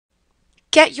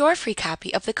Get your free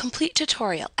copy of the complete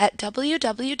tutorial at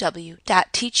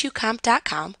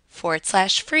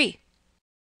www.teachucomp.com/free.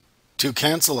 To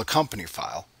cancel a company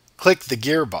file, click the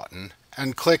Gear button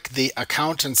and click the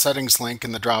Account and Settings link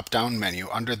in the drop-down menu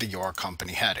under the Your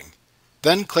Company heading.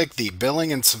 Then click the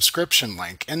Billing and Subscription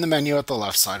link in the menu at the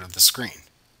left side of the screen.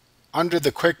 Under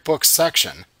the QuickBooks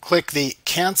section, click the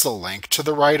Cancel link to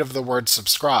the right of the word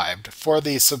Subscribed for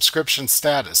the subscription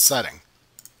status setting.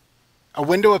 A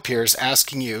window appears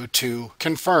asking you to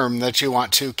confirm that you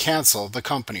want to cancel the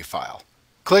company file.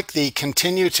 Click the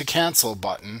Continue to Cancel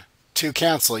button to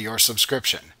cancel your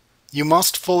subscription. You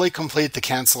must fully complete the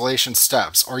cancellation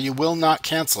steps or you will not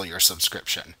cancel your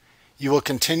subscription. You will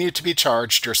continue to be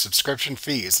charged your subscription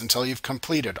fees until you've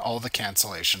completed all the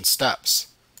cancellation steps.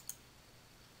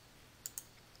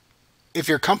 If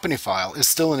your company file is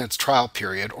still in its trial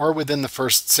period or within the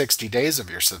first 60 days of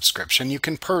your subscription, you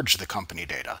can purge the company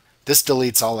data. This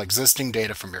deletes all existing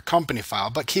data from your company file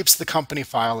but keeps the company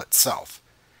file itself.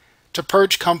 To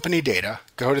purge company data,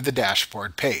 go to the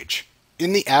dashboard page.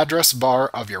 In the address bar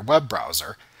of your web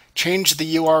browser, change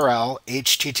the URL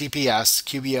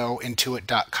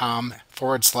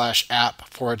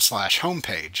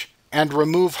https://qbointuit.com/app/homepage and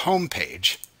remove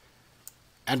homepage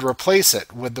and replace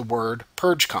it with the word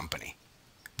Purge Company.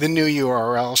 The new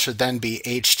URL should then be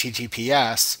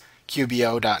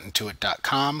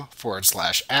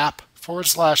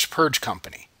https://qbo.intuit.com/app/Purge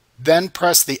Company. Then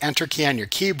press the Enter key on your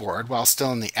keyboard while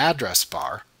still in the address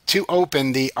bar to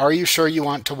open the Are you sure you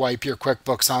want to wipe your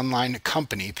QuickBooks Online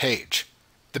company page.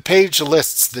 The page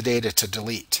lists the data to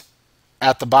delete.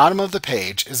 At the bottom of the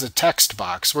page is a text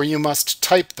box where you must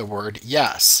type the word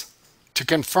Yes to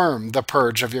confirm the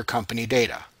purge of your company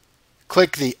data.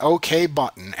 Click the OK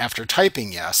button after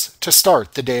typing yes to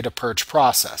start the data purge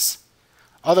process.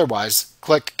 Otherwise,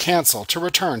 click Cancel to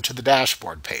return to the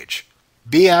dashboard page.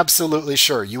 Be absolutely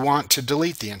sure you want to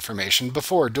delete the information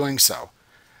before doing so.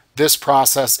 This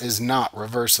process is not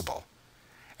reversible.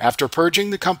 After purging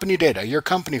the company data, your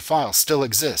company file still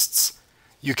exists.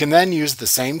 You can then use the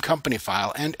same company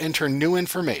file and enter new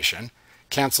information,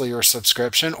 cancel your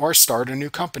subscription, or start a new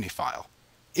company file.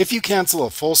 If you cancel a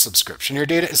full subscription, your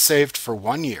data is saved for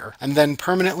 1 year and then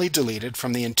permanently deleted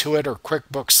from the Intuit or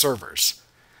QuickBooks servers.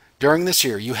 During this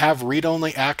year, you have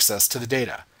read-only access to the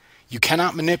data. You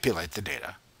cannot manipulate the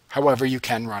data. However, you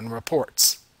can run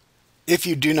reports. If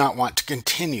you do not want to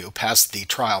continue past the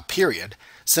trial period,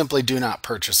 simply do not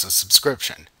purchase a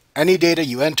subscription. Any data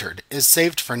you entered is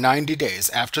saved for 90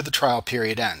 days after the trial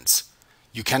period ends.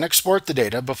 You can export the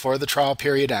data before the trial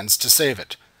period ends to save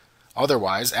it.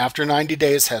 Otherwise, after 90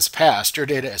 days has passed, your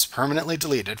data is permanently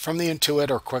deleted from the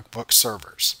Intuit or QuickBooks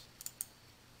servers.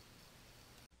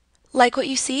 Like what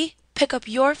you see? Pick up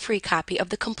your free copy of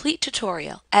the complete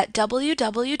tutorial at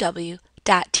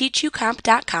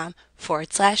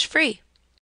www.teachucomp.com/free.